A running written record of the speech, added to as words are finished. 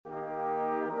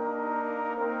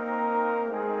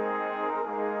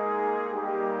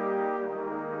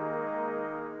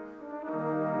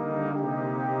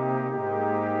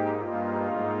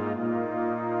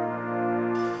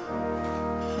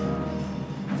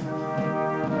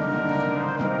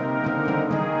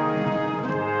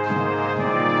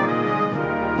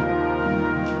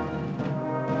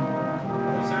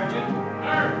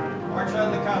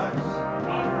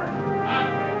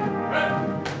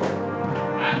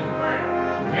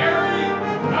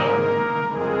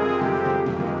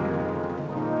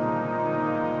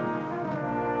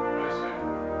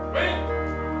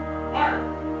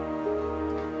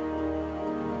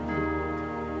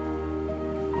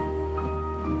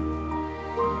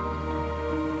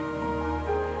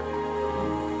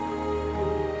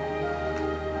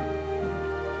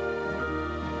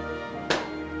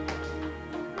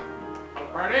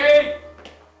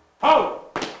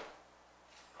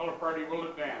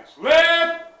Remembrance.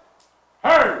 Live,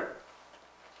 heard.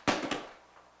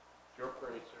 Your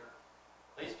parade, sir.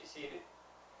 Please be seated.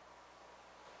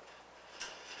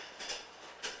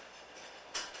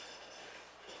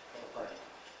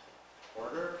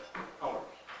 Order, colors.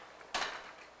 I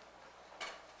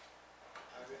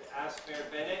would ask Mayor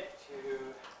Bennett to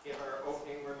give our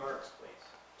opening remarks, please.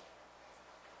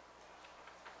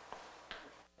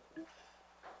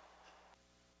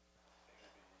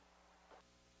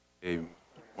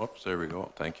 Whoops, there we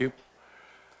go. Thank you.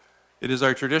 It is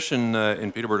our tradition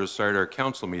in Peterborough to start our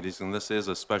council meetings, and this is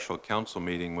a special council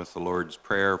meeting with the Lord's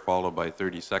Prayer, followed by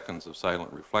 30 seconds of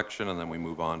silent reflection, and then we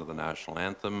move on to the national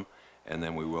anthem, and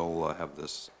then we will have the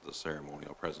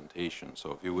ceremonial presentation.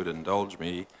 So if you would indulge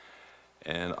me,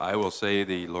 and I will say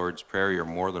the Lord's Prayer, you're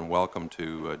more than welcome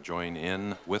to join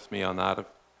in with me on that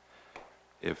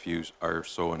if you are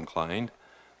so inclined.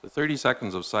 The 30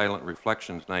 seconds of silent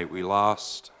reflection tonight, we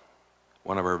lost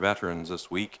one of our veterans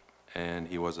this week, and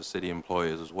he was a city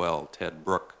employee as well. Ted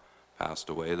Brook passed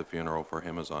away. The funeral for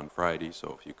him is on Friday,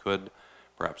 so if you could,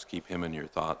 perhaps keep him in your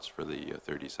thoughts for the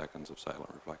 30 seconds of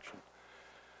silent reflection.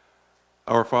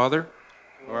 Our Father,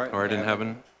 who art in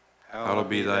heaven, hallowed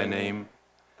be thy name.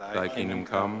 Thy kingdom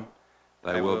come,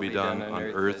 thy will be done on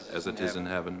earth as it is in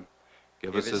heaven.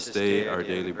 Give us this day our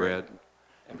daily bread,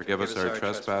 and forgive us our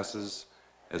trespasses,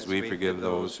 as we forgive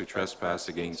those who trespass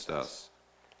against us.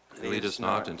 And lead us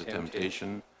not into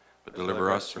temptation, but deliver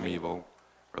us from evil.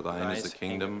 For thine is the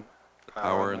kingdom, the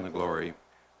power, and the glory,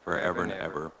 forever and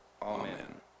ever.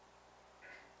 Amen.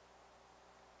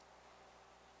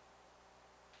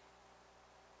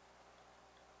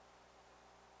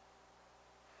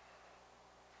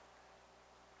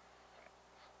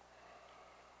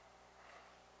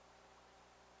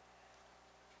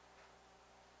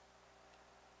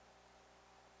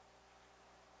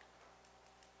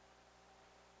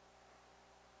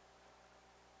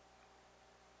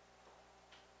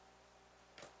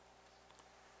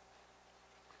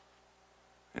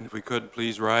 And if we could,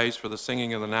 please rise for the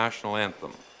singing of the national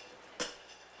anthem.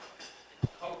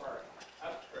 Color,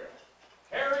 upgrade.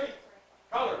 Carry,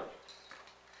 colors.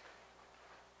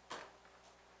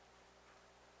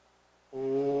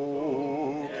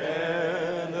 O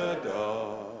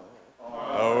Canada,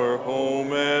 our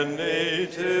home and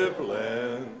native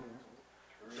land,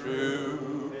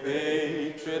 true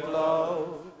patriot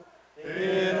love,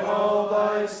 in all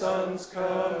thy sons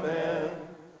command,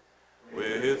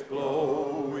 with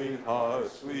glowing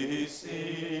hearts we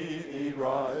see thee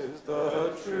rise,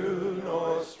 the true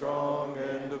north strong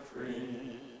and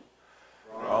free.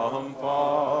 From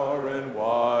far and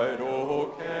wide,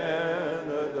 O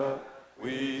Canada,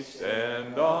 we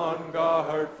stand on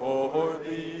guard for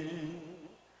thee.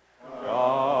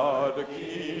 God,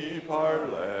 keep our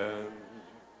land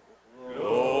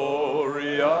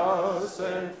glorious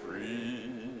and free.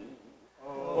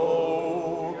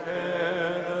 O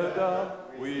Canada,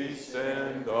 we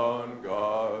stand on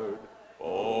guard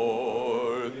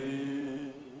for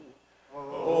thee.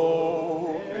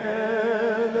 O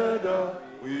Canada,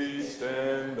 we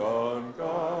stand on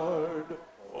guard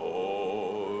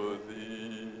for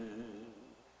thee.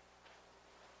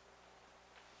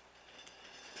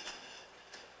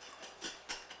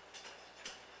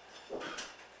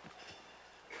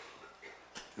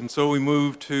 And so we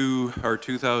move to our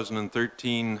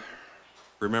 2013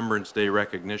 Remembrance Day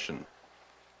recognition.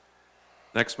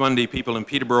 Next Monday, people in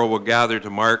Peterborough will gather to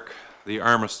mark the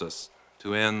armistice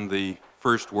to end the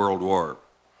First World War.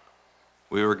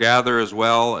 We will gather as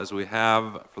well as we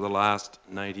have for the last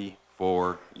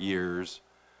 94 years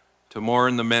to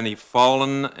mourn the many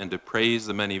fallen and to praise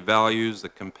the many values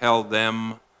that compelled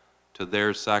them to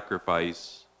their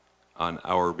sacrifice on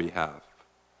our behalf.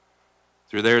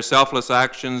 Through their selfless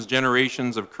actions,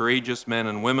 generations of courageous men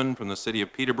and women from the city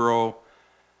of Peterborough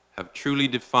have truly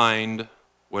defined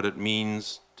what it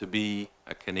means to be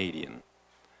a Canadian.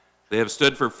 They have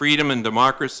stood for freedom and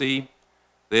democracy.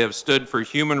 They have stood for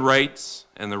human rights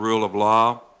and the rule of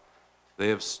law. They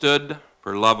have stood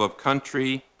for love of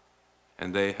country,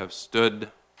 and they have stood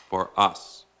for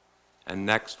us. And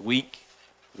next week,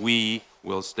 we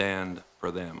will stand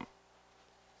for them.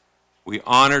 We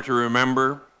honor to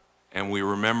remember, and we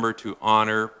remember to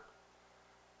honor.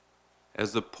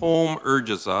 As the poem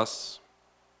urges us,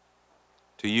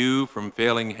 to you from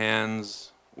failing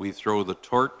hands we throw the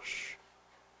torch,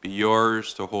 be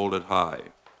yours to hold it high.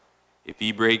 If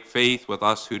ye break faith with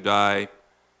us who die,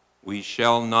 we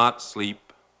shall not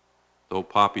sleep, though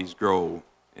poppies grow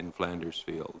in Flanders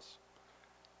fields.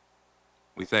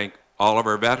 We thank all of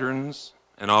our veterans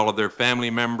and all of their family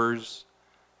members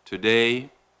today,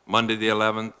 Monday the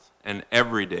 11th, and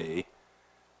every day.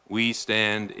 We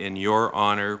stand in your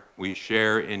honor, we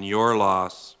share in your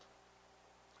loss,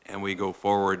 and we go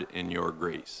forward in your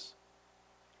grace,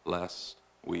 lest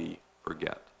we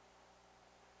forget.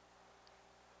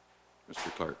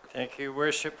 Mr. Clark. Thank you,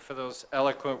 Worship, for those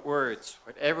eloquent words.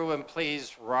 Would everyone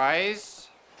please rise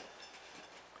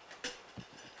for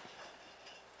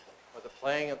the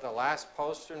playing of the last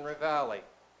post in Reveille.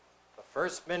 The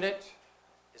first minute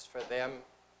is for them,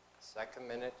 the second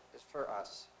minute is for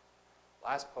us.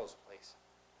 Last post, please.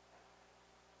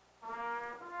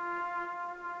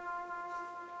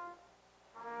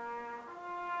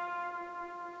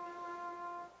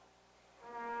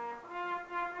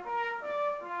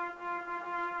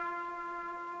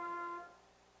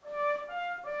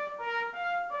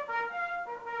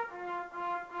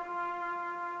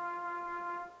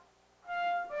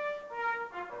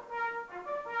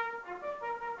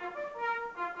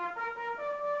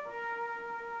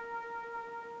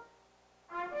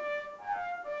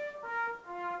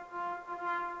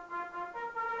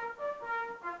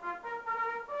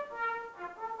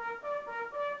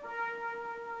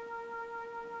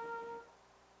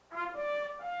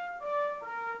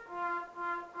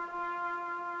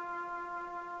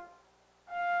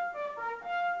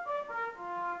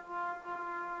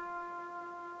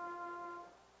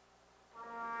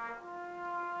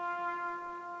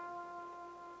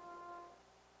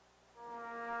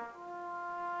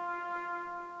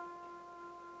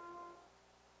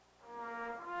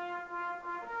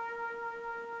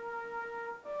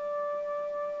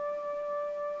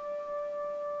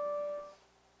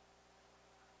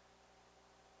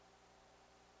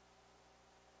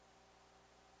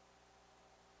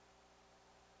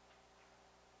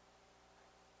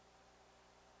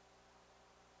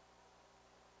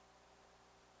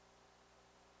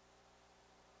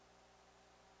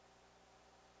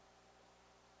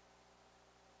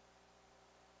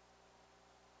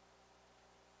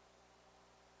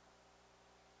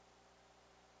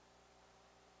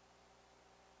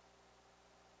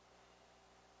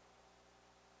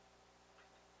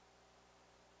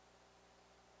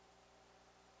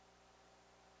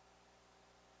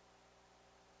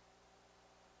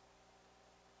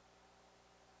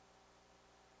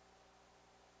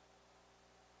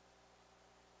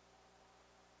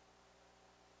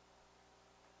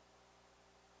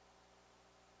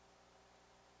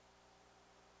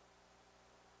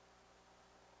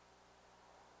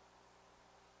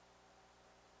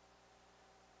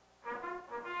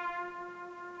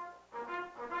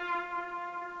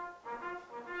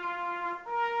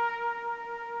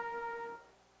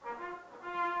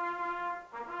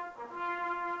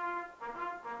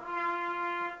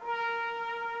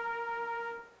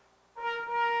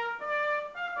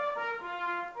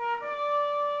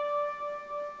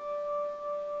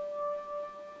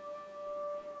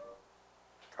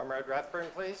 Comrade Rathburn,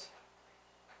 please.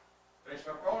 They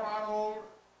shall grow not old,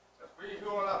 as we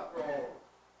who are left grow old.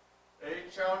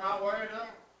 Age shall not weary them,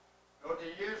 though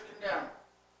the years condemn.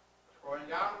 But going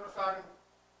down to the sun,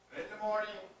 and in the morning,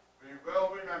 we will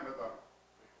remember them.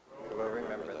 We will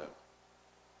remember them.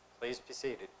 Please be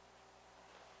seated.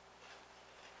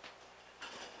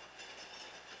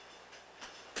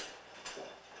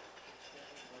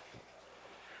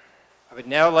 I would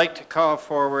now like to call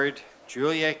forward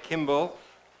Julia Kimball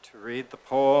to read the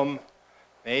poem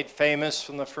made famous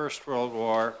from the First World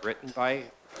War, written by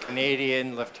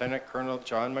Canadian Lieutenant Colonel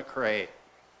John McCrae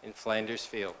in Flanders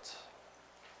Fields.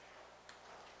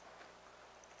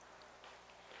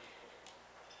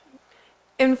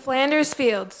 In Flanders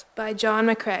Fields by John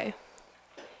McCrae.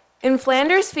 In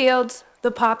Flanders Fields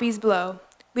the poppies blow,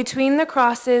 between the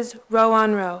crosses row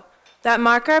on row, that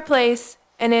mark our place,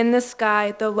 and in the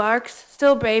sky the larks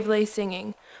still bravely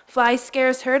singing, fly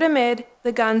scarce heard amid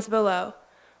the guns below.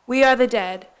 We are the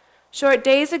dead. Short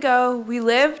days ago we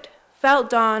lived, felt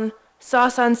dawn, saw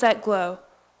sunset glow,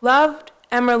 loved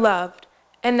and were loved,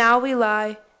 and now we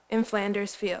lie in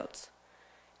Flanders Fields.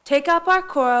 Take up our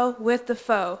quarrel with the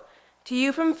foe. To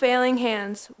you from failing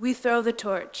hands we throw the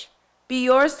torch. Be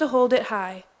yours to hold it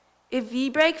high. If ye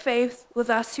break faith with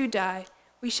us who die,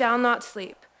 we shall not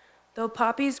sleep, though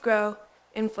poppies grow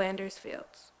in Flanders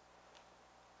Fields.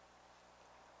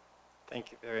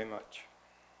 Thank you very much.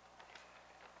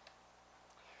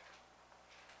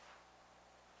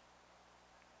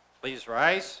 Please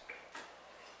rise.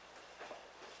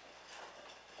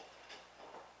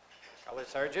 Color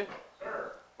Sergeant.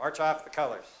 Sir. March off the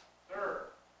colors. Sir.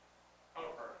 Color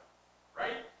first.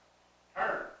 Right.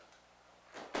 Turn.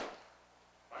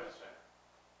 By the center.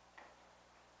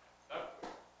 Left.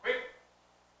 Quick.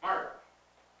 Mark.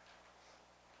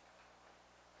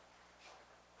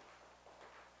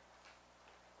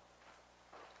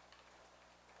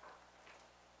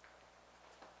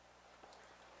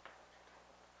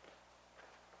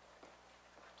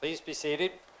 Please be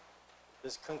seated.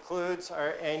 This concludes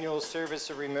our annual service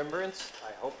of remembrance.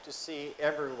 I hope to see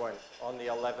everyone on the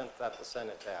 11th at the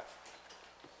cenotaph.